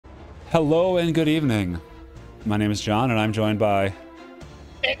Hello and good evening. My name is John, and I'm joined by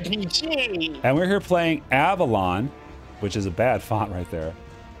RPG. And we're here playing Avalon, which is a bad font right there.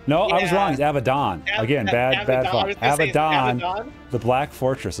 No, yeah. I was wrong. It's Avadon. Again, bad font. Avadon, the Black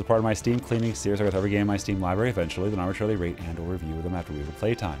Fortress, is part of my Steam cleaning series. I go with every game in my Steam library eventually, then arbitrarily rate and or review them after we have a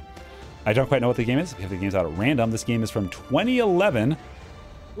playtime. I don't quite know what the game is. If the game's out at random, this game is from 2011.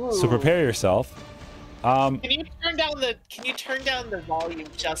 Ooh. So prepare yourself. Can you turn down the volume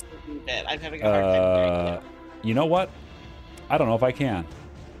just a wee bit? I'm having a hard time hearing you. You know what? I don't know if I can.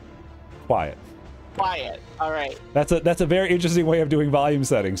 Quiet. All right. That's a very interesting way of doing volume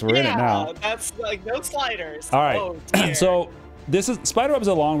settings. We're in it now. That's like no sliders. All right. Oh, dear. So this is Spiderweb is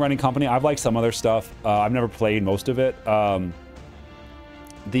a long-running company. I've liked some other stuff. I've never played most of it. The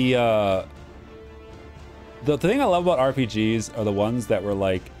thing I love about RPGs are the ones that were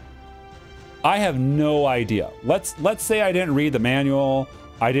like, I have no idea. Let's say I didn't read the manual.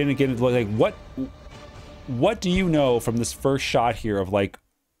 I didn't get into like what do you know from this first shot here of like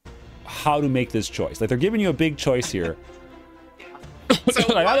how to make this choice? Like they're giving you a big choice here.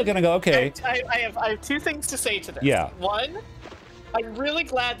 So like, I'm gonna go, okay. I have two things to say to this. Yeah. One, I'm really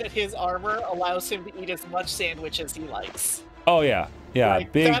glad that his armor allows him to eat as much sandwich as he likes. Oh yeah, yeah,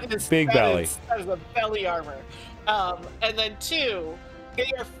 like, big belly. That is a belly armor. And then two,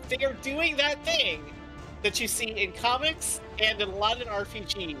 they are doing that thing that you see in comics and in a lot of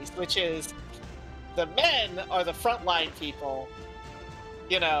RPGs, which is the men are the frontline people.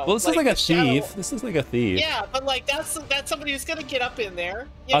 You know, well, this is like a thief. This is like a thief. Yeah, but like that's somebody who's gonna get up in there.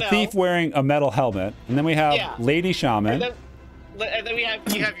 A thief wearing a metal helmet, and then we have Lady Shaman. And then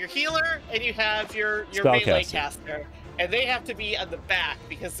you have your healer and you have your melee caster, and they have to be on the back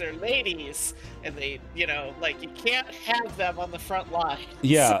because they're ladies, and they like you can't have them on the front line.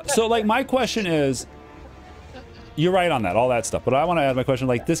 Yeah. So like my question is, you're right on that, all that stuff, but I want to add my question.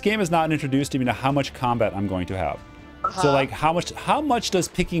 Like this game is not introduced to me to how much combat I'm going to have. So like how much does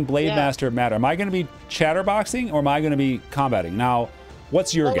picking Blade Master matter? Am I going to be chatterboxing or am I going to be combating? Now,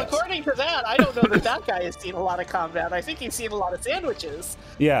 what's your guess? According to that, I don't know that guy has seen a lot of combat. I think he's seen a lot of sandwiches.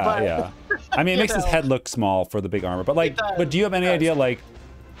 Yeah, but, yeah. I mean, it makes his head look small for the big armor, but like, but do you have any idea like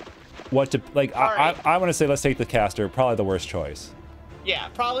what to like? I want to say let's take the caster. Probably the worst choice. Yeah,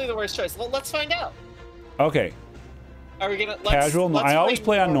 probably the worst choice. Well, let's find out. Okay. Are we gonna casual? I always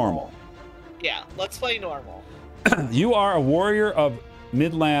play on normal. Yeah, let's play normal. You are a warrior of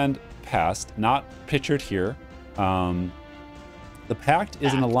Midland past, not pictured here. The Pact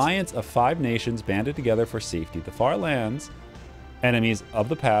is an alliance of 5 nations banded together for safety. The far lands, enemies of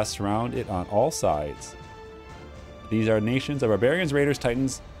the past, surround it on all sides. These are nations of barbarians, raiders,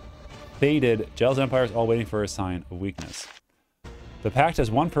 titans, faded, jealous empires, all waiting for a sign of weakness. The Pact has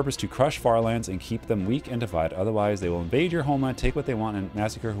one purpose: to crush Farlands and keep them weak and divided. Otherwise, they will invade your homeland, take what they want, and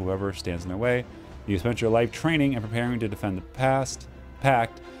massacre whoever stands in their way. You spent your life training and preparing to defend the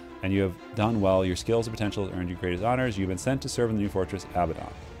Pact, and you have done well. Your skills and potential have earned you greatest honors. You've been sent to serve in the new fortress,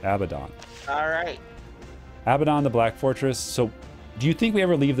 Avadon. All right. Avadon, the Black Fortress. So, do you think we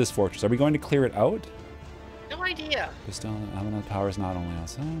ever leave this fortress? Are we going to clear it out? No idea. Avadon's power is not only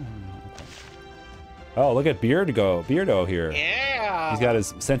outside. Oh, look at Beardo here. Yeah. He's got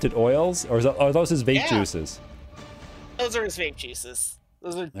his scented oils, or are those his vape juices? Those are his vape juices.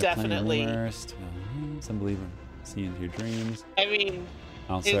 Those are definitely. Some believe in seeing into your dreams. I mean,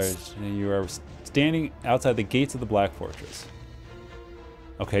 you are standing outside the gates of the Black Fortress.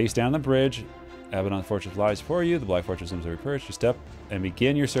 Okay, you stand on the bridge. Avadon Fortress lies for you. The Black Fortress is repurged. You step and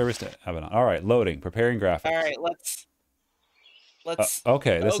begin your service to Avadon. All right, loading, preparing graphics. All right, let's.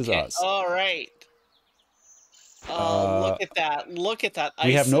 Okay, this is us. All right. Oh, look at that! Look at that!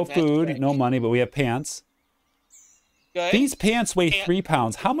 We have no food, no money, but we have pants. Good. These pants weigh 3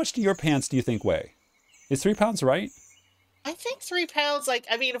 pounds. How much do your pants do you think weigh? Is 3 pounds right? I think 3 pounds. Like,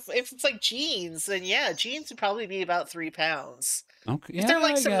 I mean, if it's like jeans, then yeah, jeans would probably be about 3 pounds. Okay. If they're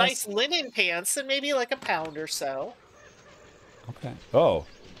like some nice linen pants, then maybe like a pound or so. Okay. Oh.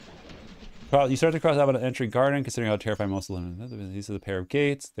 You start to cross out an entry garden, considering how terrifying most of them. These are the pair of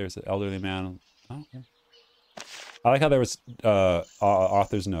gates. There's an elderly man. Oh, okay. I like how there was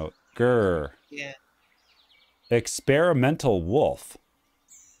author's note. Grr. Yeah. Experimental wolf.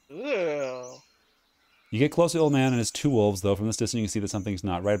 Ooh. You get close to the old man and his 2 wolves, though. From this distance, you can see that something's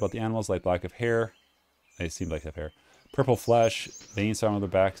not right about the animals, like black of hair. They seem like they have hair. Purple flesh, veins starting on their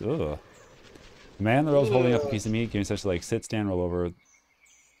backs. Ugh. The man in the row is holding up a piece of meat, giving such like sit, stand, roll over.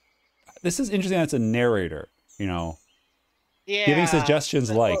 This is interesting that it's a narrator, Yeah. Giving suggestions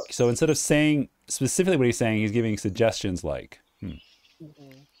like. So instead of saying specifically what he's saying, he's giving suggestions like.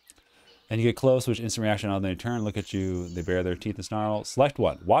 And you get close, which instant reaction on their turn. Look at you. They bare their teeth and snarl. Select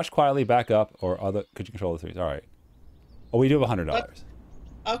one. Watch quietly, back up, or other. Could you control the threes? All right. Oh, we do have $100.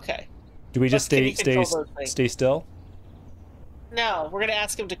 Okay. Do we just stay still? No, we're gonna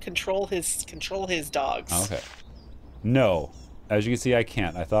ask him to control his dogs. Okay. No. As you can see, I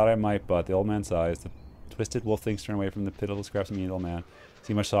can't. I thought I might, but the old man sighs. The twisted wolf things turn away from the pitiful scraps of meat old man.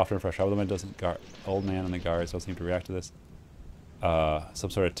 Seem much softer and fresh. How the man doesn't guard. Old man and the guards don't seem to react to this. Some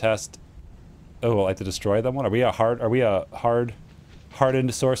sort of test. Oh, well, I have to destroy them. What are we a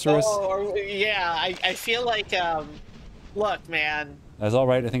hardened sorceress? Oh, yeah. I feel like look, man. That's all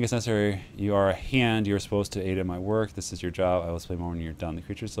right. I think it's necessary. You are a hand. You're supposed to aid in my work. This is your job. I will explain more when you're done. The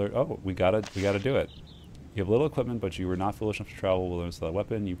creatures alert. Oh, we gotta do it. You have little equipment, but you were not foolish enough to travel wilderness without a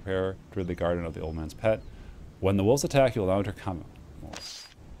weapon. You prepare to rid the garden of the old man's pet. When the wolves attack, you will allow it to come.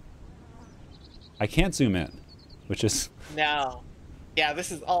 I can't zoom in, which is no. Yeah,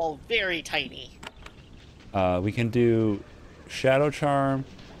 this is all very tiny. We can do Shadow Charm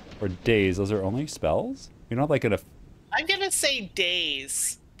or Daze. Those are only spells? You're not like I'm gonna say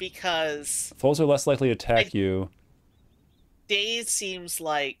Daze, because foes are less likely to attack you. Daze seems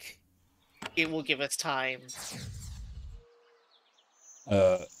like it will give us time.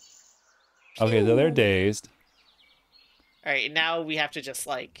 Okay, so they're dazed. Alright, now we have to just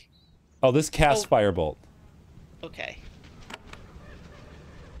like... Oh, this casts Firebolt. Okay.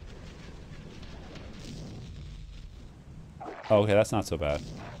 Oh, okay, that's not so bad.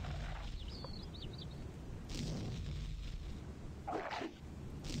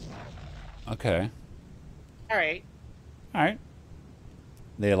 Okay. Alright. Alright.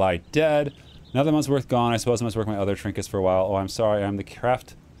 They lie dead. Another month's worth gone. I suppose I must work my other trinkets for a while. Oh, I'm sorry. I'm the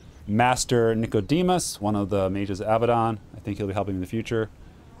craft master Nicodemus, one of the mages of Avadon. I think he'll be helping me in the future.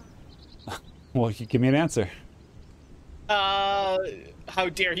 Well, give me an answer. How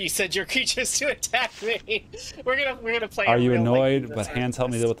dare you send your creatures to attack me? We're gonna play. Are you annoyed? But hands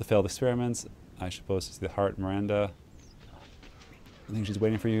help me deal with the failed experiments. I suppose it's the heart, Miranda. I think she's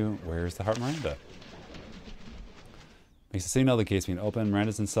waiting for you. Where's the heart, Miranda? Makes a signal. The gate's being open.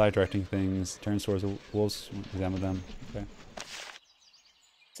 Miranda's inside, directing things. Turns towards the wolves. Examine them. Okay.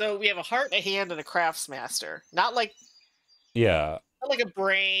 So we have a heart, a hand, and a craftsmaster. Not like. Yeah. Not like a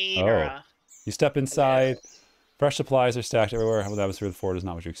brain or a. You step inside. Fresh supplies are stacked everywhere. How the atmosphere of the fort is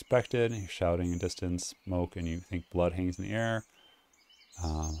not what you expected. You're shouting in distance, smoke, and you think blood hangs in the air.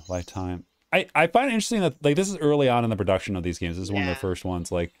 Lifetime. I find it interesting that like this is early on in the production of these games. This is one of the first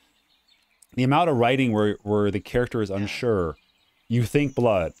ones. Like the amount of writing where the character is unsure, you think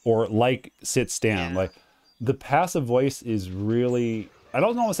blood or like sit stand. Like the passive voice is really. I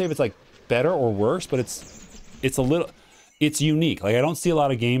don't know if say if it's like better or worse, but it's a little. It's unique. Like I don't see a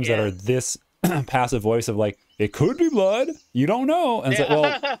lot of games that are this passive voice of like. It could be blood. You don't know. And it's like,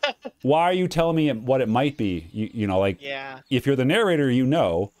 well, why are you telling me what it might be? You know, like, if you're the narrator, you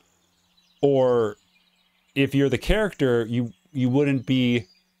know, or if you're the character, you wouldn't be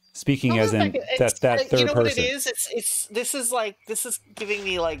speaking as in that third person. You know what it is? This is giving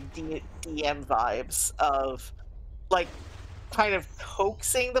me like DM vibes of like kind of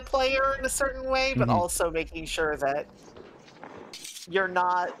coaxing the player in a certain way, but also making sure that you're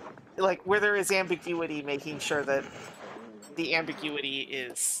not. Like where there is ambiguity, making sure that the ambiguity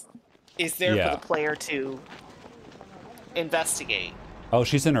is there for the player to investigate. Oh,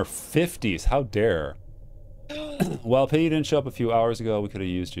 she's in her 50s. How dare. Well, pity you didn't show up a few hours ago. We could have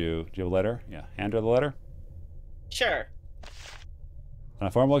used you. Do you have a letter? Yeah. Hand her the letter? Sure. On a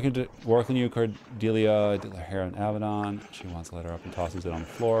farm working you, Cordelia, did her hair on Avadon. She wants a letter up and tosses it on the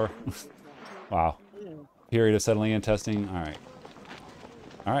floor. Wow. Period of settling and testing. All right.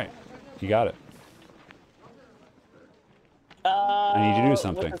 All right. You got it. I need you to do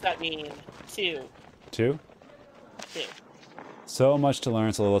something. What does that mean? Two. Two? Two. So much to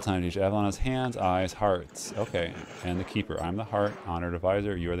learn, so little time to teach. Avalon has hands, eyes, hearts. Okay. And the keeper. I'm the heart, honored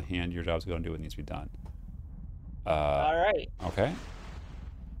advisor. You are the hand. Your job's going to do what needs to be done. All right. Okay.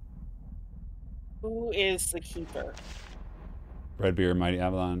 Who is the keeper? Redbeard, Mighty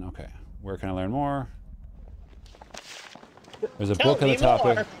Avalon. Okay. Where can I learn more? There's a book on the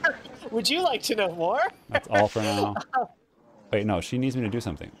topic. Would you like to know more? That's all for now. Wait, no, she needs me to do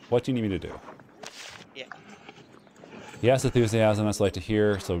something. What do you need me to do? Yeah. He has enthusiasm, that's like to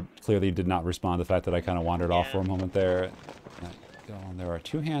hear, so clearly did not respond to the fact that I kind of wandered off for a moment there. There are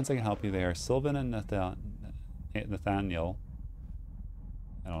two hands that can help you. They are Sylvan and Nathaniel.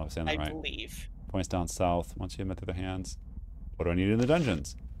 I don't know if I'm saying that right. I believe. Points down south. Once you have met the other hands. What do I need in the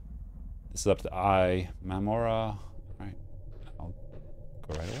dungeons? This is up to Mamora. Right. I'll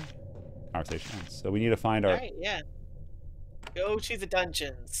go right away. Conversation ends. So we need to find our... Right, yeah. Go to the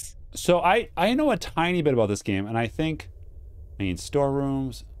dungeons. So I know a tiny bit about this game, and I think, I mean,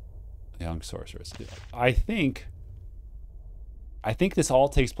 storerooms, young sorceress. I think this all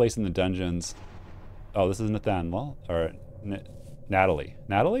takes place in the dungeons. Oh, this is Nathaniel or Natalie.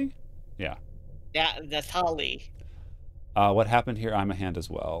 Natalie? Yeah. Yeah, Natalie. What happened here? I'm a hand as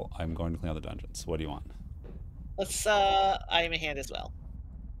well. I'm going to clean out the dungeons. What do you want? Let's I am a hand as well.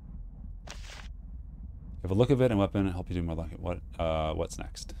 Have a look of it and weapon and help you do more luck. What's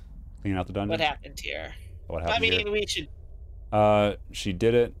next? Clean out the dungeons? What happened here? What happened here? I mean, we should... She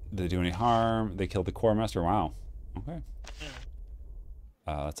did it. Did they do any harm? They killed the core master. Wow. Okay.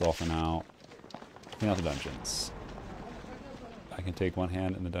 That's all for now. Clean out the dungeons. I can take one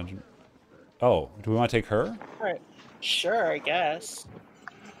hand in the dungeon. Oh, do we want to take her? Alright. Sure, I guess.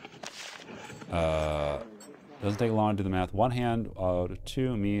 Doesn't take long to do the math. One hand,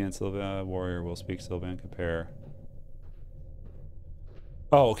 two, me and Sylvia, warrior will speak Sylvia and compare.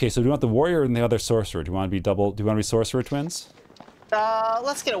 Oh, okay, so do you want the warrior and the other sorcerer? Do you want to be double, do you want to be sorcerer twins?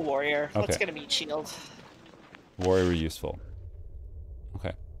 Let's get a warrior. Okay. Let's get a meat shield. Warrior useful.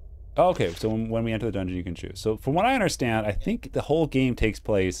 Okay. Oh, okay, so when we enter the dungeon, you can choose. So from what I understand, I think the whole game takes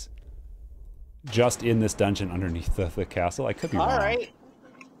place just in this dungeon underneath the castle. I could be wrong. Alright.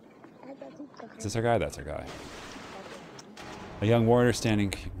 Is this our guy? That's our guy. A young warrior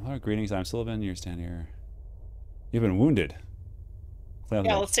standing. Oh, greetings, I'm Sylvan. You're standing here. You've been wounded.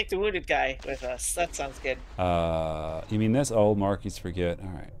 Yeah, let's take the wounded guy with us. That sounds good. You mean this? Old Marquis forget.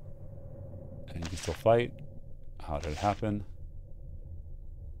 Alright. And you can still fight. How did it happen?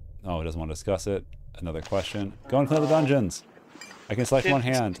 Oh, it doesn't want to discuss it. Another question. Go and clear the dungeons. I can select one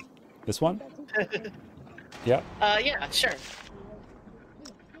hand. This one? Yeah. Yeah, sure.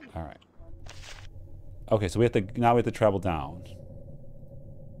 Alright. Okay, so now we have to travel down.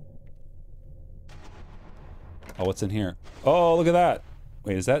 Oh, what's in here? Oh, look at that.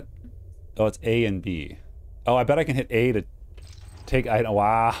 Wait, is that? Oh, it's A and B. Oh, I bet I can hit A to take item.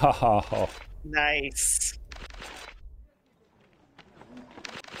 Wow. Nice.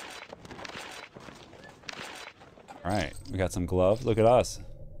 All right, we got some gloves. Look at us.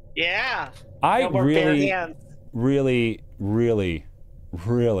 Yeah. I No more bare hands. really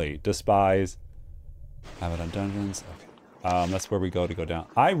despise Avadon dungeons. Okay, that's where we go down.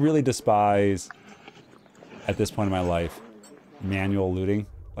 I really despise, at this point in my life, manual looting.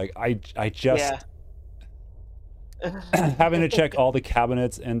 Like I just having to check all the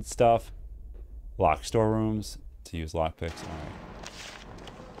cabinets and stuff, lock storerooms to use lockpicks. All right.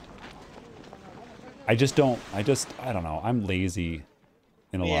 I don't know. I'm lazy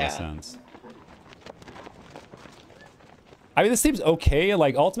in a lot of sense. I mean, this seems okay.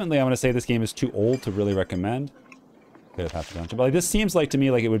 Like, ultimately, I'm going to say this game is too old to really recommend. Could have half a dungeon. But like, this seems like to me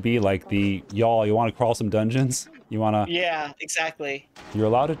like it would be like the, y'all, you want to crawl some dungeons? You want to... Yeah, exactly. You're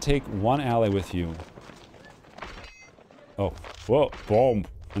allowed to take one ally with you. Oh, whoa, boom.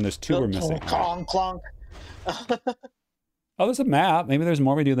 And there's two we're missing. Clonk, clonk. Oh, there's a map. Maybe there's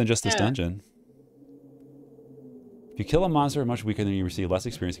more we do than just this dungeon. If you kill a monster much weaker than you receive less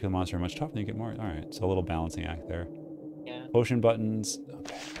experience, you kill a monster much tougher than you get more. All right, so a little balancing act there. Yeah. Potion buttons.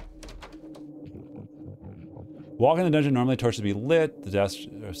 Okay. Walk in the dungeon, normally torches be lit, the desk,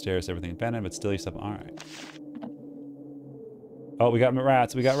 stairs, everything abandoned, but still you step. All right. Oh, we got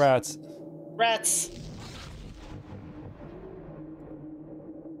rats. We got rats. Rats.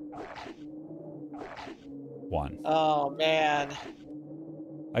 One. Oh man.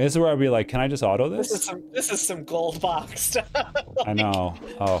 I guess where I'd be like, can I just auto this? This is some gold box stuff. Like... I know.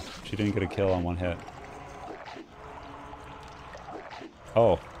 Oh, she didn't get a kill on one hit.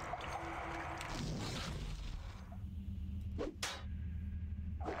 Oh.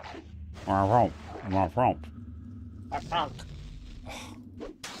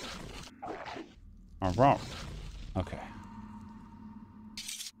 Okay.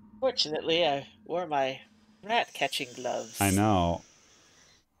 Fortunately, I wore my rat-catching gloves. I know.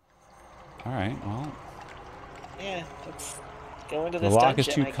 All right, well. Yeah, let's go into The this lock is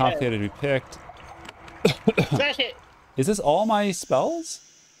dungeon, too complicated to be picked. Smash it! Is this all my spells?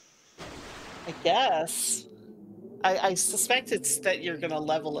 I guess. I suspect it's that you're gonna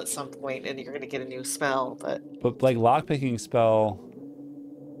level at some point and you're gonna get a new spell, but like lockpicking spell.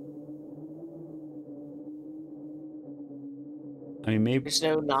 I mean, maybe there's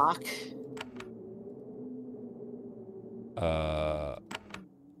no knock.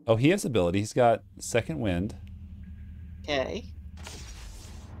 Oh, he has ability. He's got second wind. Okay.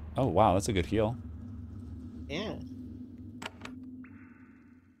 Oh wow, that's a good heal. Yeah.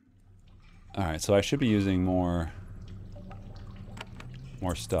 All right, so I should be using more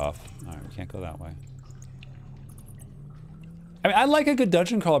stuff. All right, we can't go that way. I mean, I like a good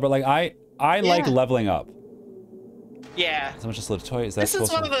dungeon crawler, but like I like leveling up. Yeah. So much just little toy. Is that this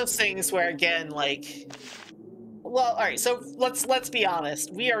is one of those things where, again, like, well, all right. So let's be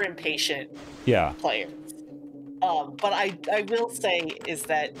honest. We are impatient players. But I will say is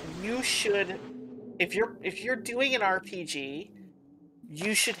that you should, if you're doing an RPG,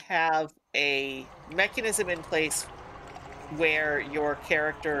 you should have a mechanism in place where your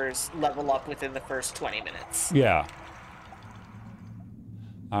characters level up within the first 20 minutes. Yeah.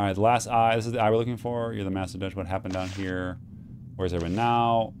 All right, the last eye. This is the eye we're looking for. You're the master dungeon. What happened down here? Where's everyone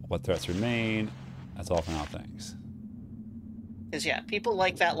now? What threats remain? That's all for now, thanks. Because, yeah, people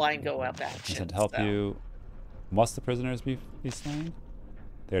like that line go up action. I said to help you. Must the prisoners be slain?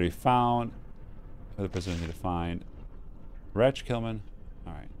 They already found. Who the prisoners need to find? Wretch, Killman.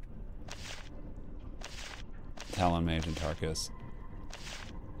 All right. Talon, Mage, and Tarkus.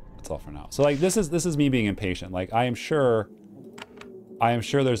 That's all for now. So, like, this is me being impatient. Like, I am sure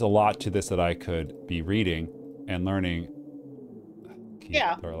there's a lot to this that I could be reading and learning.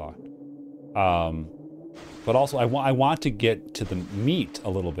 Door locked. But also I want to get to the meat a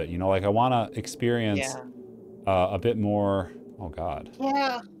little bit, you know, like I want to experience a bit more. Oh God.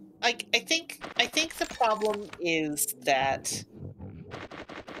 Yeah. I think the problem is that,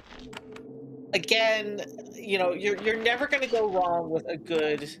 again, you know, you're never going to go wrong with a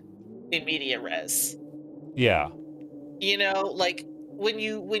good immediate res. Yeah. You know, like when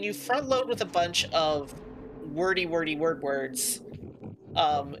you front load with a bunch of wordy words,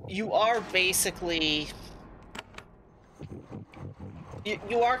 you are basically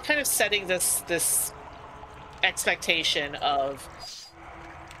you are kind of setting this expectation of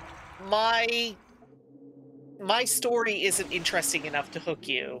my story isn't interesting enough to hook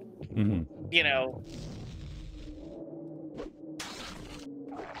you. You know.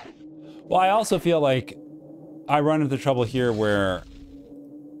 Well, I also feel like I run into trouble here where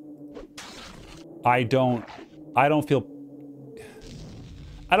I don't feel,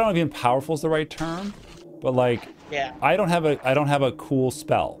 I don't know if even powerful is the right term, but like, I don't have a cool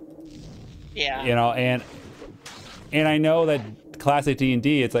spell. Yeah. You know, and I know that classic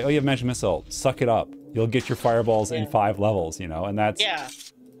D&D, it's like, oh, you have Magic Missile, suck it up. You'll get your fireballs in 5 levels, you know, and that's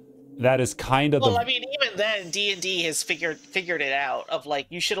that is kind of I mean, even then, D&D has figured it out of like,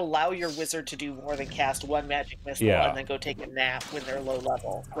 you should allow your wizard to do more than cast 1 Magic Missile and then go take a nap when they're low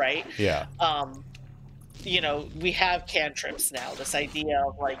level, right? Yeah. You know, we have cantrips now. This idea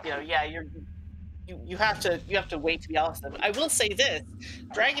of like, you know, you have to wait to be awesome. I will say this: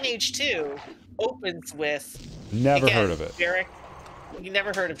 Dragon Age 2 opens with heard of it. Derek, you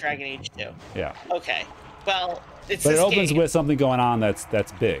never heard of Dragon Age 2? Yeah. Okay. Well, it opens with something going on that's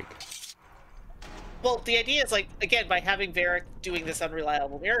big. Well, the idea is like, again, by having Varric doing this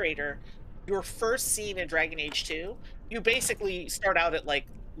unreliable narrator, your first scene in Dragon Age 2, you basically start out at like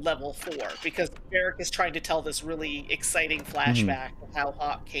level 4 because Varric is trying to tell this really exciting flashback of how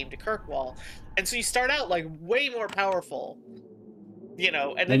Hawk came to Kirkwall, and so you start out like way more powerful, you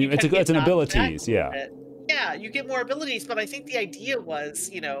know, and then it's an abilities, yeah, you get more abilities. But I think the idea was,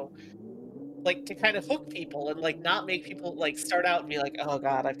 you know, like to kind of hook people and like not make people like start out and be like, oh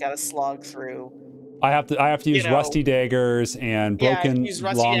God, I've got to slog through. I have to use rusty daggers and broken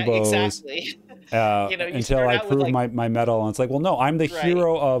longbows. Exactly. You know, until I prove like, my metal, and it's like, well, no, I'm the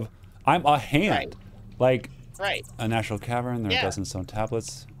hero of, I'm a hand, like a natural cavern. There are a dozen stone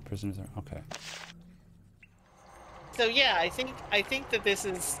tablets. Prisoners are okay. So yeah, I think that this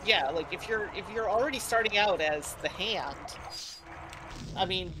is like if you're already starting out as the hand, I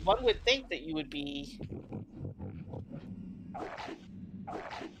mean, one would think that you would be.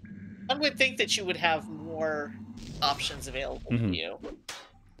 One would think that you would have more options available to you.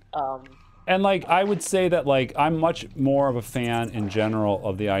 And like, I would say that like, I'm much more of a fan in general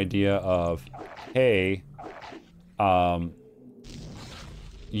of the idea of, hey,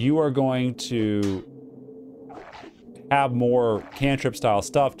 you are going to have more cantrip style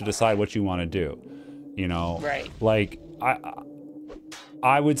stuff to decide what you want to do, you know? Right. Like,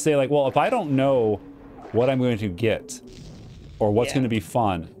 I would say like, well, if I don't know what I'm going to get or what's going to be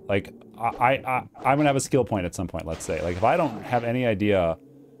fun, like I'm going to have a skill point at some point, let's say. Like if I don't have any idea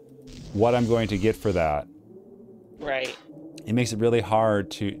what I'm going to get for that, right, it makes it really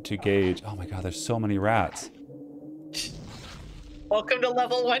hard to gauge. Oh my God, there's so many rats. Welcome to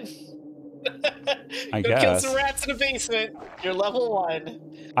level 1. I Go guess. kill some rats in the basement. You're level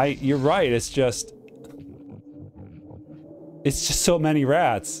 1. You're right. It's just so many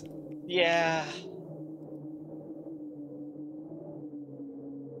rats. Yeah.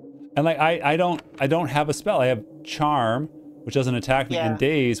 And like I don't have a spell. I have charm, which doesn't attack me, and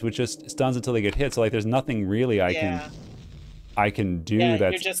daze, which just stuns until they get hit. So like there's nothing really I can I can do Yeah,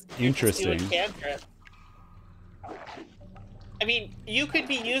 that's you're interesting. just doing cantrip. I mean, you could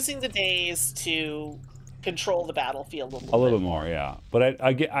be using the days to control the battlefield a little bit more, yeah. But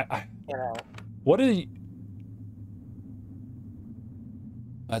I get you know. what is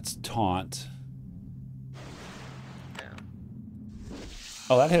that's taunt. Yeah.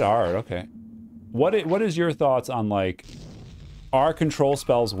 Oh, that hit hard. Okay. What is your thoughts on, like, are control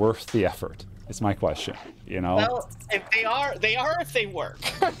spells worth the effort? It's my question, you know? Well, if they are if they work.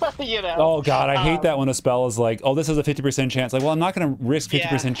 You know. Oh god, I hate that when a spell is like, oh, this has a 50% chance. Like, well, I'm not going to risk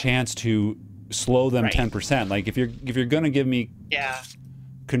 50% chance to slow them 10%. Like, if you're going to give me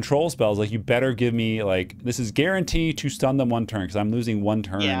control spells, like, you better give me, like, this is guaranteed to stun them one turn because I'm losing one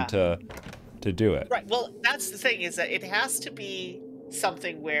turn to do it. Right. Well, that's the thing, is that it has to be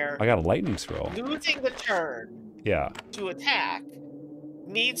something where I got a lightning scroll. Losing the turn to attack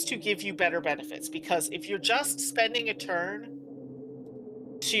needs to give you better benefits, because if you're just spending a turn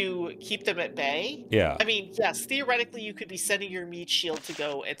to keep them at bay, I mean, yes, theoretically you could be sending your meat shield to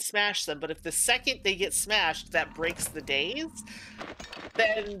go and smash them, but if the second they get smashed that breaks the days,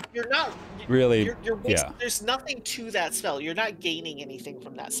 then you're not really there's nothing to that spell. You're not gaining anything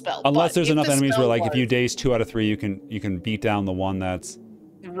from that spell. Unless there's enough enemies where, like, if you daze 2 out of 3, you can beat down the one that's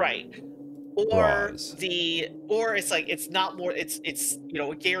right. Or it's like it's not more, it's you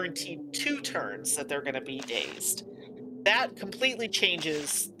know, a guaranteed 2 turns that they're going to be dazed. That completely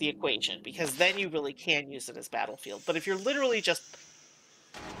changes the equation, because then you really can use it as battlefield. But if you're literally just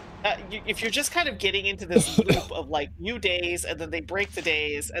if you're just kind of getting into this loop of, like, you daze and then they break the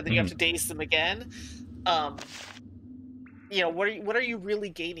daze and then you have to daze them again, you know, what are you really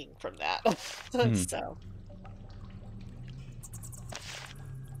gaining from that? So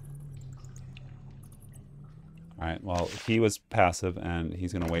all right, well, he was passive, and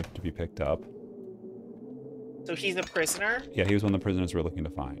he's going to wait to be picked up. So he's a prisoner? Yeah, he was one of the prisoners we're looking to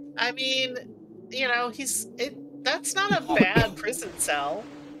find. I mean, you know, that's not a bad prison cell.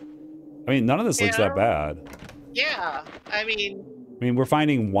 I mean, none of this looks that bad. Yeah, I mean, we're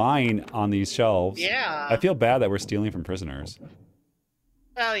finding wine on these shelves. Yeah. I feel bad that we're stealing from prisoners.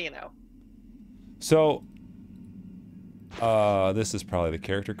 Well, you know. So, this is probably the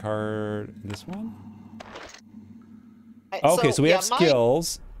character card. This one? Okay, so we have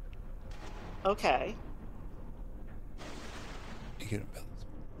skills. Okay.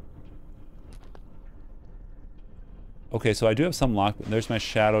 Okay, so I do have some luck. There's my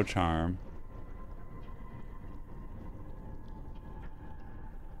shadow charm.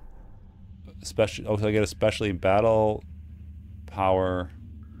 Especially, so I get especially battle, power,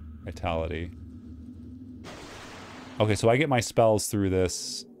 vitality. Okay, so I get my spells through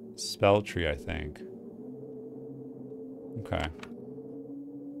this spell tree, I think. Okay.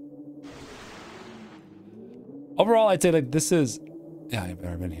 Overall, I'd say, like, this is... Yeah, I've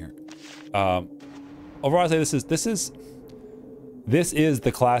never been here. Overall, I'd say this is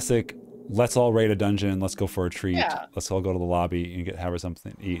the classic, let's all raid a dungeon, let's go for a treat, let's all go to the lobby and have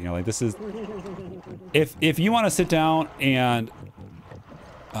something to eat. You know, like, this is... If you want to sit down and...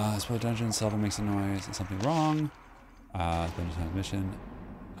 explore the dungeon, Selva makes a noise, is something wrong? Dungeon mission.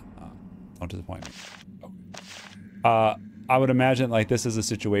 Don't disappoint me. Okay. I would imagine, like, this is a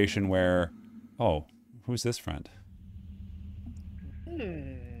situation where... Oh, who's this friend?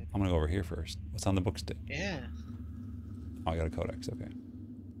 I'm gonna go over here first. What's on the bookstick? Yeah. Oh, I got a codex, okay.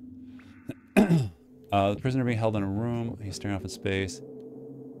 The prisoner being held in a room. He's staring off in space.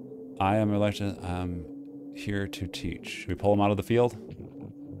 I am elected. I'm here to teach. Should we pull him out of the field?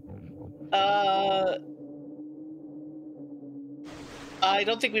 I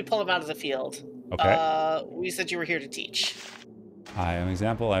don't think we pull him out of the field. Okay. We said you were here to teach. I am an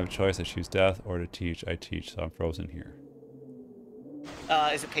example. I have a choice. I choose death or to teach. I teach, so I'm frozen here.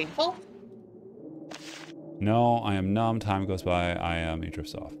 Is it painful? No, I am numb. Time goes by. I am. He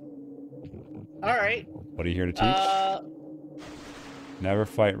drifts off. All right. What are you here to teach? Never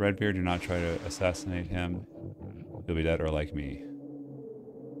fight Redbeard. Do not try to assassinate him. He'll be dead or like me.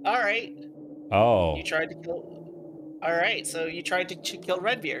 All right. Oh. You tried to kill... All right, so you tried to kill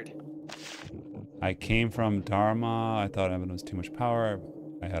Redbeard. I came from Dharma. I thought Avadon was too much power.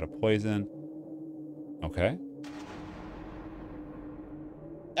 I had a poison. Okay.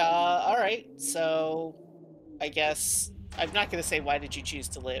 All right, so I guess I'm not going to say why did you choose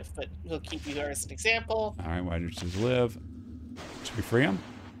to live, but we'll keep you here as an example. All right, why did you choose to live? Should we free him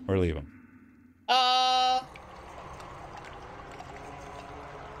or leave him? I'm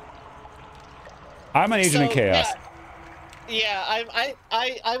an agent of chaos. Yeah,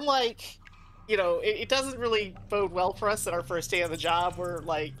 I'm like, you know, it doesn't really bode well for us at our first day on the job. We're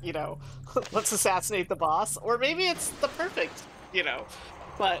like, you know, let's assassinate the boss, or maybe it's the perfect, you know,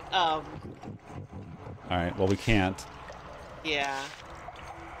 but All right. Well, we can't yeah.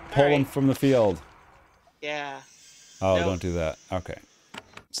 pull All him right. from the field. Yeah. Oh, Nope. don't do that. Okay.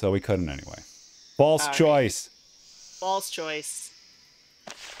 So we couldn't anyway. False All right. choice. False choice.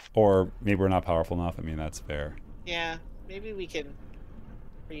 Or maybe we're not powerful enough. I mean, that's fair. Yeah. Maybe we can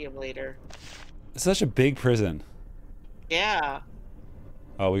free him later. It's such a big prison. Yeah.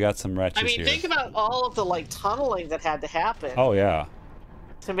 Oh, we got some wretches I mean, here. think about all of the like tunneling that had to happen Oh, yeah.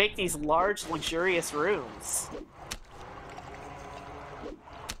 to make these large, luxurious rooms.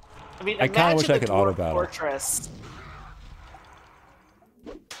 I mean, I kinda wish imagine I the could auto dwarf battle. fortress.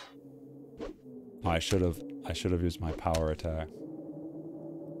 Oh, I should have used my power attack.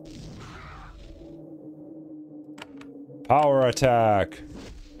 Power attack.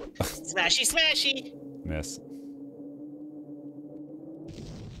 Smashy, smashy. Miss.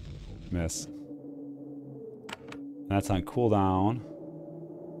 Miss. That's on cooldown.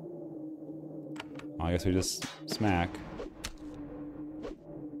 Well, I guess we just smack.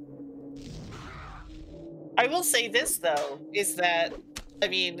 I will say this though, is that I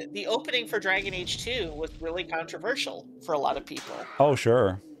mean, the opening for Dragon Age 2 was really controversial for a lot of people. Oh,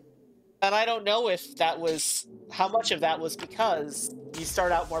 sure. And I don't know if that was how much of that was because you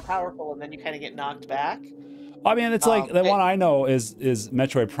start out more powerful and then you kind of get knocked back. I mean, it's like the one I know is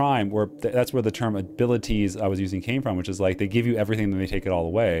Metroid Prime, where that's where the term abilities I was using came from, which is like they give you everything, then they take it all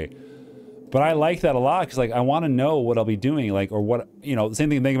away. But I like that a lot because like I want to know what I'll be doing, like, or what, you know, the same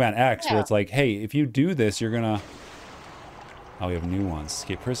thing in Mega Man X, where it's like, hey, if you do this, you're gonna. Oh, we have new ones.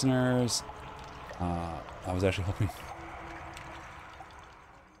 Escape prisoners. I was actually hoping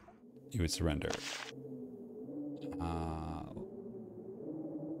you would surrender.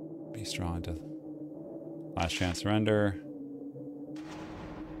 Be strong to last chance surrender.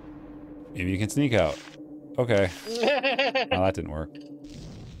 Maybe you can sneak out. Okay. No, that didn't work.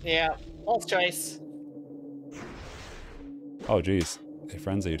 Yeah, false choice. Oh, geez. They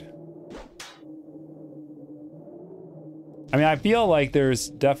frenzied. I mean, I feel like there's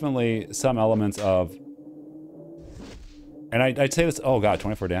definitely some elements of... And I'd say this... Oh, God,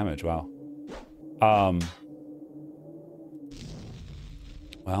 24 damage. Wow.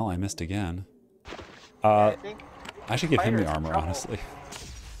 Well, I missed again. I should give him the armor, honestly.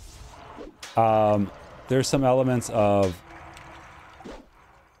 There's some elements of...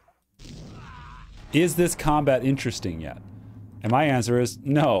 Is this combat interesting yet? And my answer is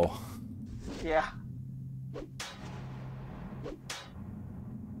no. Yeah.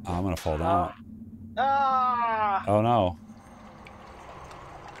 Oh, I'm gonna fall down. Ah! Oh no.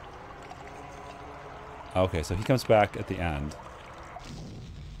 Okay, so he comes back at the end.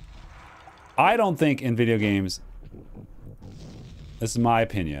 I don't think in video games, this is my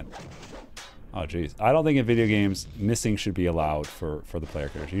opinion. Oh geez, I don't think in video games missing should be allowed for the player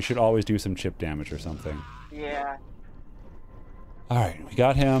character. You should always do some chip damage or something. Yeah. All right, we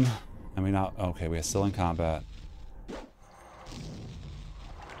got him. I mean, okay, we are still in combat.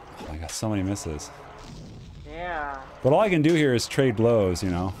 Oh, I got so many misses. Yeah. But all I can do here is trade blows, you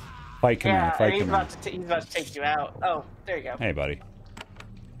know. Fight command, fight command. He's about to take you out. Oh, there you go. Hey, buddy.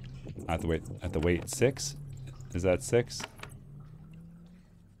 I have to wait 6? Is that 6?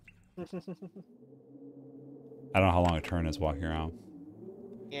 I don't know how long a turn is walking around.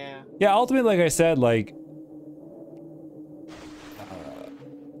 Yeah. Yeah, ultimately, like I said, like...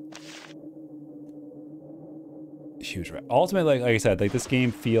 huge... Ultimately, like I said, like this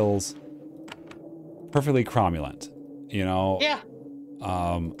game feels perfectly cromulent, you know? Yeah.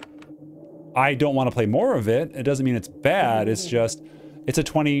 I don't want to play more of it. It doesn't mean it's bad. It's just... It's a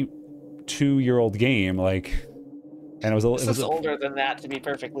 22-year-old game, like... And it was older than that, to be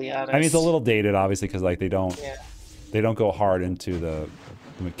perfectly honest. I mean, it's a little dated, obviously, because like they don't go hard into the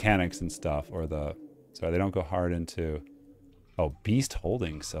mechanics and stuff, or they don't go hard into. Oh, beast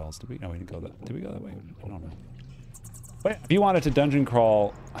holding cells. Did we? No, we didn't go that. Did we go that way? I don't know. But if you wanted to dungeon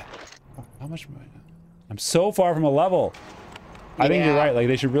crawl, how much? I'm so far from a level. I think you're right. Like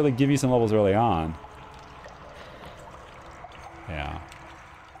they should really give you some levels early on. Yeah.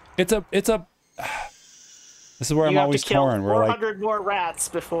 It's a. This is where I'm always torn. We're like 400 more rats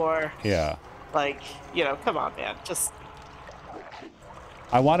before. Yeah. Like, you know, come on, man. Just.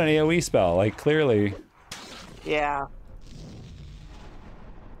 I want an AoE spell, like clearly. Yeah.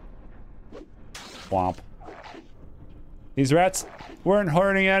 Womp. These rats weren't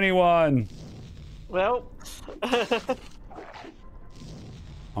hurting anyone. Well. I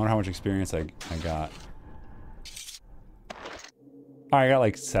wonder how much experience I got. All right, I got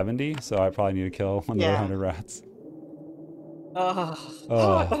like 70, so I probably need to kill another 100 rats.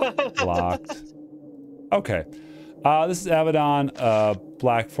 Oh, locked. Okay. This is Avadon,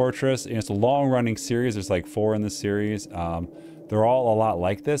 Black Fortress. And it's a long-running series. There's like 4 in this series. They're all a lot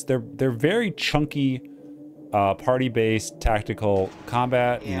like this. They're very chunky, party-based tactical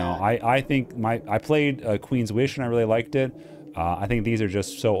combat. You know, I think I played Queen's Wish and I really liked it. I think these are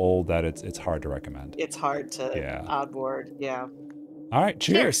just so old that it's hard to recommend. It's hard to onboard. Yeah. All right.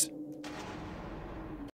 Cheers.